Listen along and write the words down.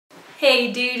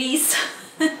Hey duties,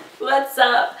 what's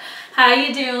up? How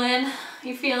you doing?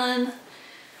 You feeling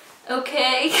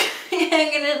okay? You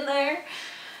hanging in there?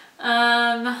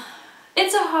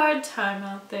 It's a hard time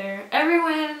out there.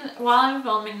 Everyone, while I'm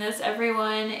filming this,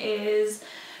 everyone is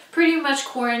pretty much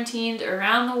quarantined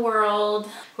around the world.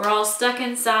 We're all stuck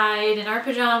inside in our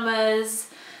pajamas,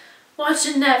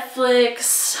 watching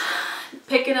Netflix,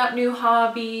 picking up new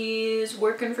hobbies,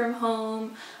 working from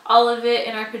home, all of it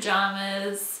in our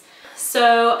pajamas.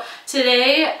 So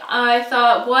today I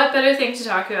thought, what better thing to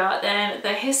talk about than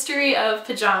the history of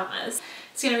pajamas.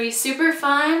 It's gonna be super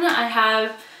fun. I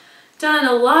have done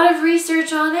a lot of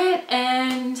research on it,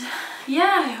 and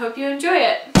yeah, I hope you enjoy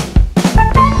it.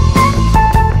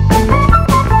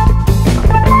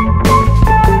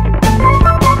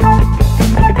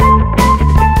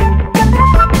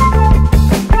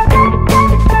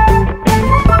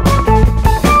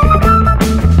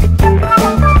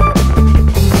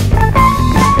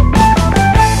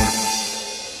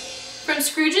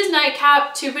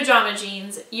 To pajama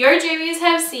jeans, your jammies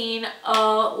have seen a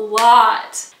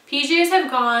lot. PJs have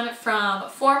gone from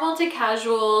formal to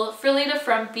casual, frilly to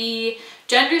frumpy,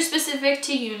 gender specific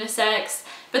to unisex,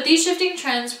 but these shifting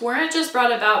trends weren't just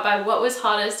brought about by what was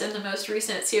hottest in the most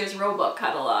recent Sears Roebuck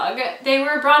catalog. They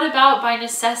were brought about by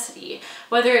necessity,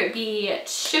 whether it be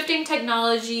shifting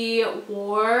technology,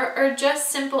 war, or just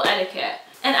simple etiquette.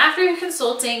 And after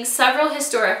consulting several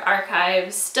historic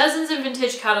archives, dozens of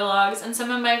vintage catalogs, and some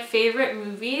of my favorite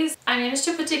movies, I managed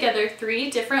to put together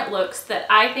 3 different looks that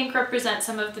I think represent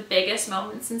some of the biggest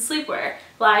moments in sleepwear,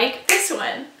 like this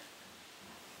one.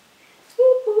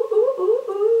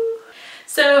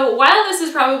 So while this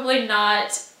is probably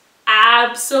not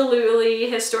absolutely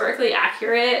historically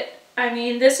accurate, I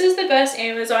mean, this is the best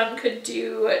Amazon could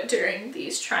do during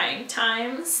these trying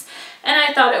times. And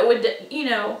I thought it would, you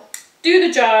know, do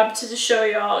the job to show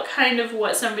y'all kind of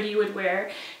what somebody would wear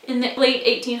in the late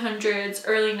 1800s,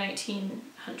 early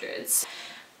 1900s.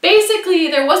 Basically,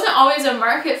 there wasn't always a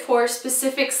market for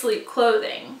specific sleep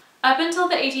clothing. Up until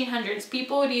the 1800s,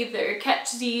 people would either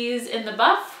catch these in the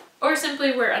buff or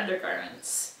simply wear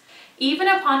undergarments. Even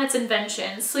upon its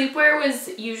invention, sleepwear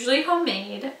was usually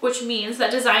homemade, which means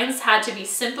that designs had to be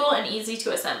simple and easy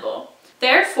to assemble.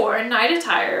 Therefore, night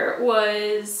attire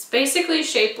was basically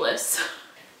shapeless.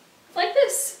 Like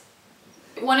this.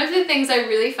 One of the things I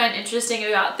really find interesting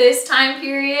about this time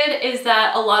period is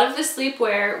that a lot of the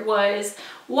sleepwear was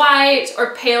white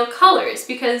or pale colors,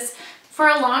 because for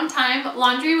a long time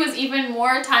laundry was even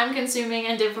more time consuming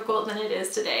and difficult than it is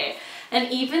today. And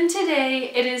even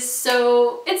today it's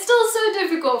still so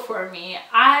difficult for me.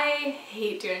 I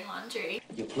hate doing laundry.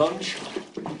 You plunge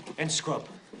and scrub.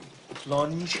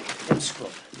 Plunge and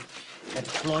scrub. And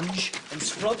plunge and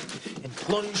scrub. And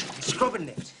plunge and scrub and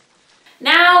knit.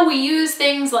 Now we use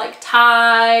things like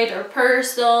Tide or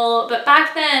Persil, but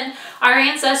back then our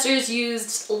ancestors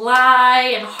used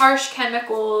lye and harsh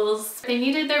chemicals. They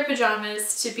needed their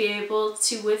pajamas to be able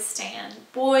to withstand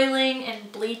boiling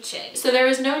and bleaching. So there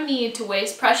was no need to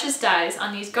waste precious dyes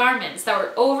on these garments that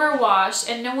were overwashed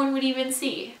and no one would even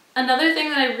see. Another thing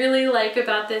that I really like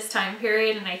about this time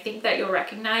period, and I think that you'll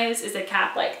recognize, is a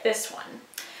cap like this one.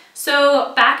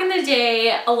 So back in the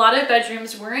day, a lot of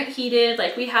bedrooms weren't heated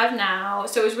like we have now,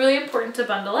 so it was really important to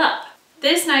bundle up.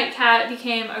 This nightcap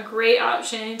became a great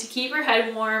option to keep your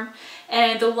head warm,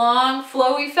 and the long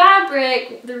flowy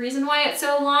fabric, the reason why it's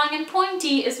so long and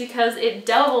pointy is because it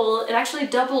actually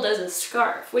doubled as a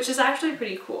scarf, which is actually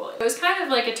pretty cool. It was kind of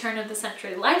like a turn of the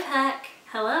century life hack.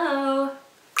 Hello.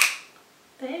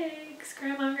 Thanks,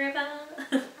 Grandma and Grandpa.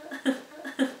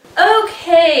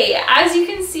 Okay, as you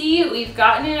can see, we've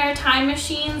gotten in our time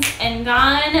machines and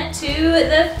gone to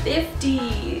the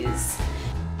 50s.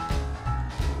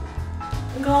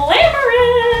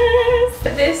 Glamorous!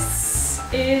 This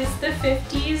is the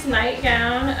 50s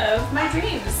nightgown of my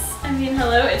dreams. I mean,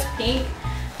 hello, it's pink,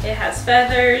 it has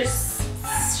feathers,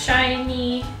 it's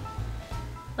shiny.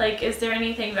 Like, is there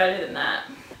anything better than that?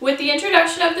 With the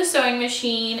introduction of the sewing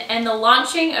machine and the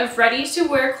launching of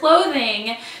ready-to-wear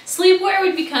clothing, sleepwear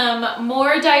would become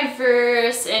more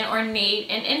diverse and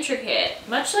ornate and intricate,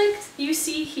 much like you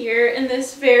see here in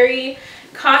this very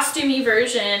costumey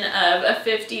version of a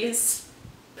 50s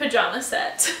pajama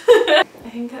set. I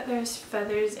think that there's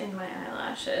feathers in my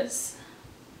eyelashes.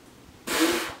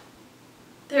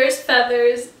 There's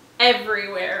feathers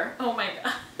everywhere. Oh my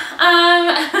god.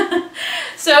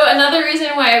 So another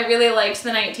reason why I really liked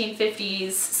the 1950s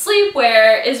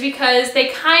sleepwear is because they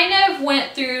kind of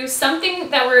went through something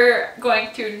that we're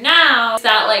going through now,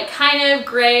 that like kind of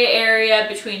gray area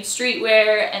between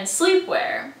streetwear and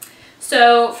sleepwear.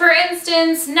 So for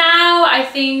instance, now I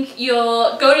think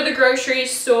you'll go to the grocery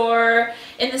store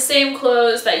in the same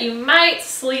clothes that you might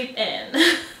sleep in.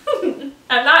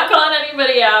 I'm not calling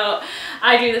anybody out.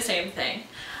 I do the same thing.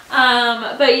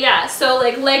 But yeah, so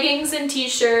like leggings and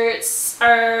t-shirts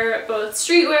are both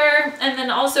streetwear and then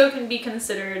also can be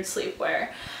considered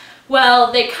sleepwear.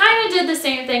 Well, they kind of did the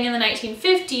same thing in the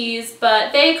 1950s,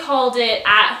 but they called it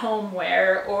at-home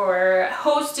wear or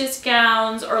hostess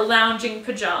gowns or lounging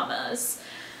pajamas.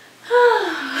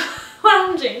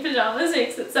 Lounging pajamas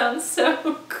makes it sound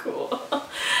so cool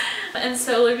and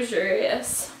so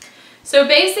luxurious. So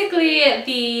basically,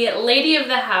 the lady of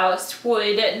the house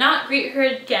would not greet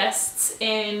her guests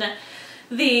in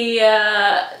the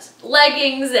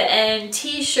leggings and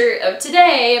t-shirt of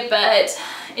today, but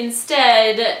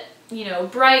instead, you know,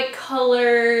 bright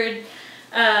colored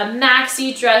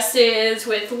maxi dresses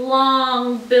with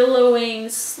long billowing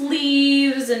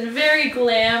sleeves and very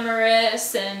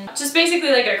glamorous, and just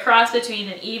basically like a cross between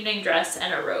an evening dress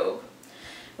and a robe,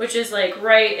 which is like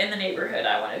right in the neighborhood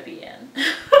I want to be in.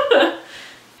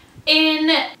 In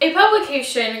a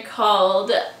publication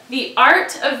called The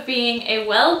Art of Being a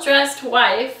Well-Dressed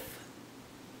Wife,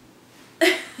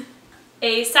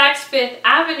 a Saks Fifth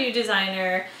Avenue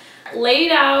designer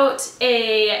laid out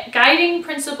a guiding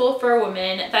principle for a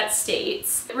woman that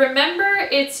states, remember,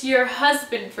 it's your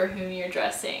husband for whom you're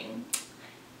dressing.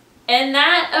 And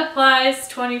that applies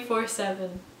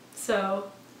 24/7.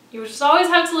 So you just always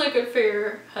have to look good for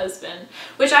your husband.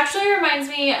 Which actually reminds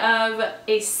me of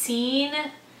a scene,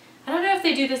 I don't know if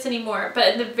they do this anymore, but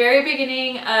in the very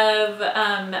beginning of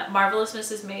Marvelous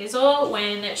Mrs. Maisel,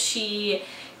 when she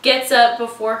gets up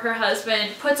before her husband,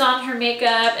 puts on her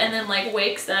makeup, and then like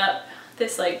wakes up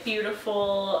this like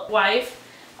beautiful wife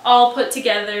all put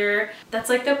together. That's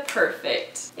like the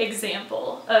perfect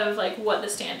example of like what the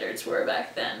standards were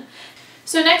back then.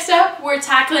 So next up, we're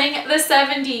tackling the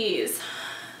 70s.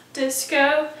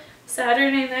 Disco,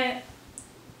 Saturday Night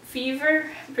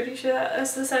Fever, I'm pretty sure that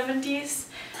was the 70s.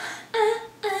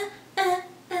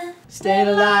 Staying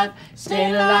alive,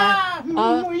 staying alive.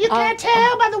 You can't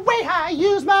tell by the way I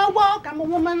use my walk. I'm a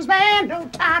woman's man, no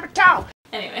time to talk.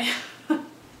 Anyway.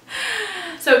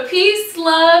 So peace,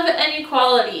 love, and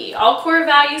equality, all core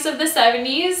values of the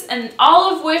 70s, and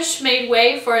all of which made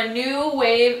way for a new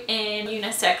wave in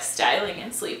unisex styling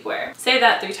and sleepwear. Say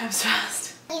that 3 times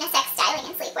fast. Unisex styling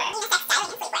and sleepwear. Unisex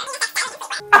styling and sleepwear.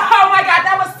 Oh my god,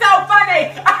 that was so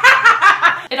funny!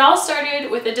 It all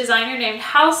started with a designer named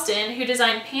Halston who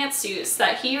designed pantsuits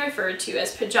that he referred to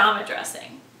as pajama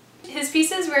dressing. His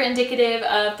pieces were indicative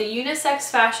of the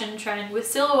unisex fashion trend with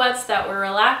silhouettes that were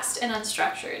relaxed and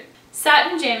unstructured.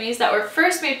 Satin jammies that were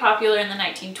first made popular in the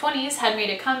 1920s had made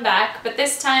a comeback, but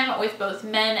this time with both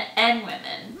men and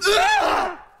women.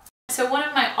 So one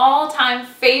of my all-time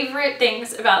favorite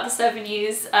things about the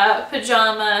 70s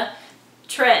pajama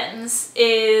trends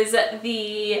is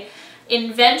the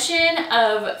invention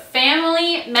of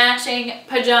family matching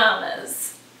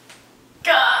pajamas.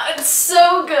 God,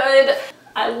 so good.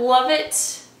 I love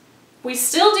it. We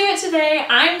still do it today.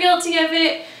 I'm guilty of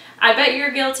it. I bet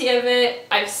you're guilty of it.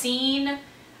 I've seen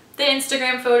the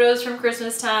Instagram photos from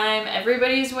Christmas time.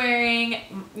 Everybody's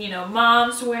wearing, you know,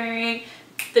 mom's wearing,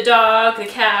 the dog, the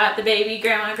cat, the baby,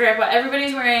 grandma, grandpa,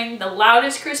 everybody's wearing the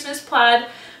loudest Christmas plaid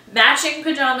matching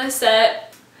pajama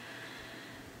set.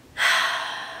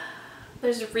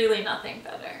 There's really nothing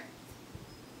better.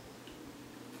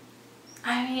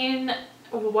 I mean,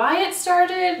 why it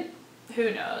started,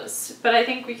 who knows, but I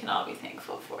think we can all be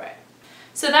thankful for it.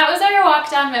 So that was our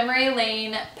walk down memory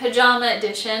lane pajama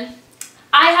edition.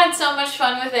 I had so much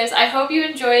fun with this. I hope you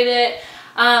enjoyed it.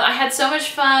 I had so much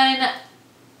fun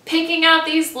picking out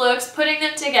these looks, putting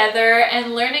them together,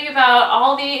 and learning about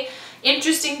all the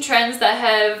interesting trends that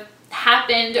have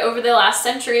happened over the last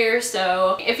century or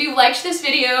so. If you liked this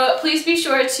video, please be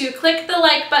sure to click the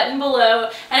like button below,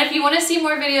 and if you want to see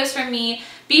more videos from me,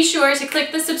 be sure to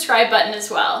click the subscribe button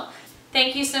as well.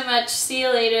 Thank you so much. See you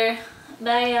later.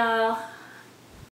 Bye, y'all.